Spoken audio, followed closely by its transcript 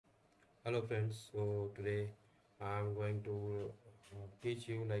Hello friends, so today I'm going to teach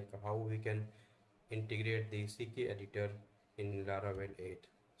you like how we can integrate the CK editor in Laravel 8.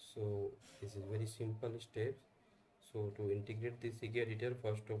 So this is very simple steps. So to integrate the CK editor,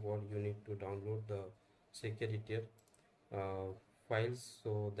 first of all you need to download the CK editor uh, files.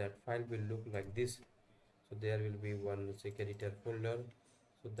 So that file will look like this. So there will be one CK editor folder.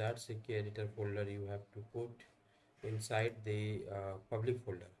 So that CK editor folder you have to put inside the public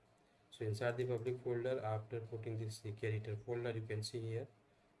folder. So inside the public folder, after putting this CKEditor folder, you can see here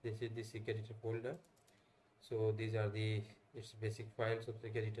this is the CKEditor folder. So these are the its basic files of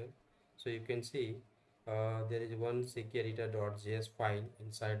CKEditor. So you can see there is one CKEditor.js file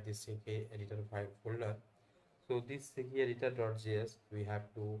inside this CKEditor file folder. So this CKEditor.js we have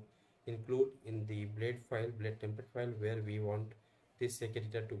to include in the blade template file where we want this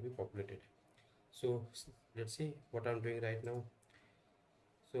CKEditor to be populated. So let's see what I'm doing right now.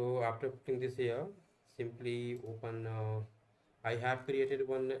 So after putting this here, simply open I have created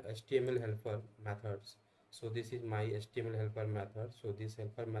one HTML helper methods. So this is my HTML helper method. So this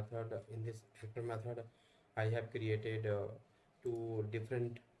helper method, in this helper method I have created two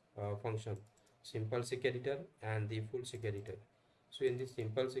different function, simple CK editor and the full CK editor. So in this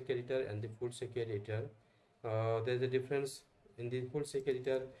simple CK editor and the full CK editor, there is a difference. In the full CK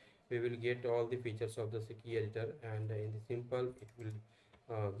editor we will get all the features of the CK editor, and in the simple it will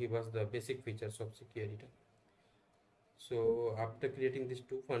give us the basic features of CKEditor. So after creating these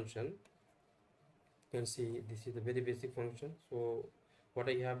two function, you can see this is the very basic function. So what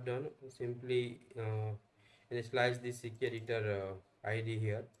I have done, simply initialize the CKEditor ID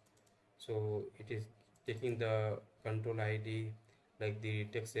here. So it is taking the control ID like the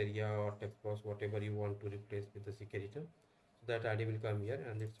text area or text box, whatever you want to replace with the CKEditor. So that ID will come here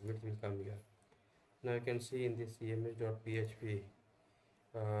and its width will come here. Now you can see in this cms.php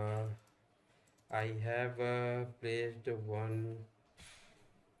I have placed one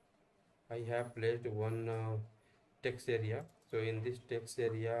text area. So in this text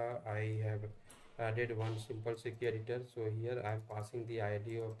area I have added one simple CK editor. So here I am passing the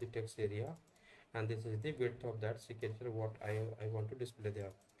ID of the text area, and this is the width of that CK editor what I want to display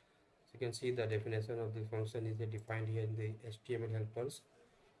there. So you can see the definition of the function is defined here in the HTML helpers.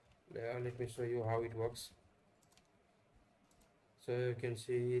 Let me show you how it works. So you can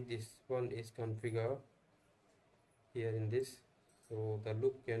see this one is configured here in this. So the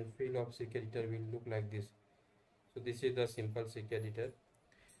look and feel of CKEditor will look like this. So this is the simple CKEditor,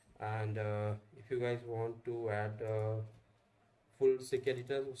 and if you guys want to add full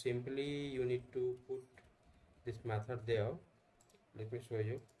CKEditor, so simply you need to put this method there. Let me show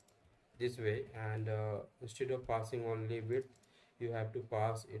you this way, and instead of passing only width, you have to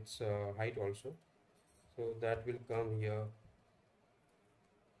pass its height also. So that will come here.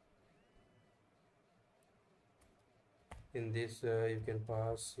 In this you can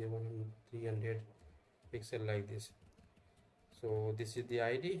pass 300 pixel like this. So this is the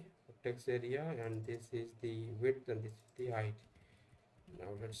ID of text area, and this is the width, and this is the height. Now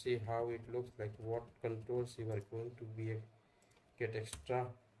let's see how it looks like, what controls you are going to be get extra.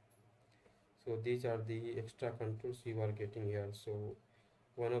 So these are the extra controls you are getting here. So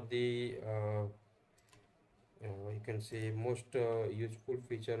one of the you can say most useful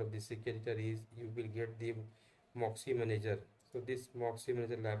feature of the CKEditor is you will get the Moxie manager. So this Moxie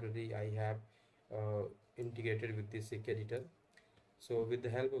manager library I have integrated with the CKEditor. So with the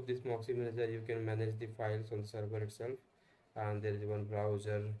help of this Moxie manager you can manage the files on server itself, and there is one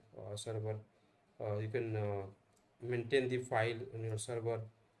browser server. You can maintain the file on your server.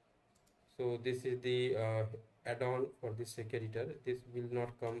 So this is the add-on for this CKEditor. This will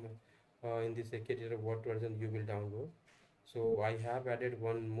not come in the CKEditor what version you will download. So I have added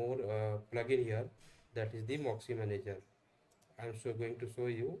one more plugin here, that is the Moxie manager. I'm going to show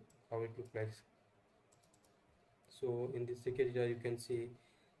you how it looks like. So in this CKEditor you can see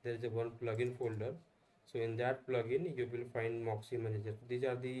there is a one plugin folder. So in that plugin you will find Moxie manager. These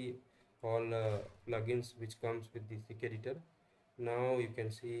are the all plugins which comes with the CKEditor. Now you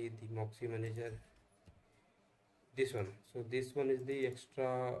can see the Moxie manager, this one. So this one is the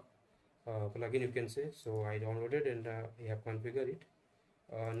extra plugin, you can say. So I downloaded and I have configured it.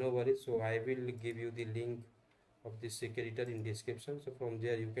 No worries. So I will give you the link of this CKEditor in description. So from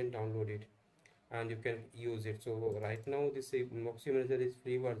there you can download it and you can use it. So right now this Moxie manager is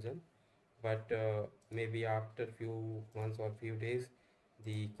free version, but maybe after few months or few days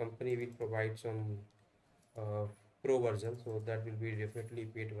the company will provide some pro version, so that will be definitely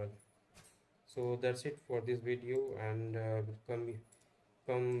paid one. So that's it for this video, and will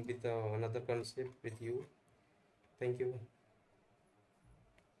come with another concept with you. Thank you.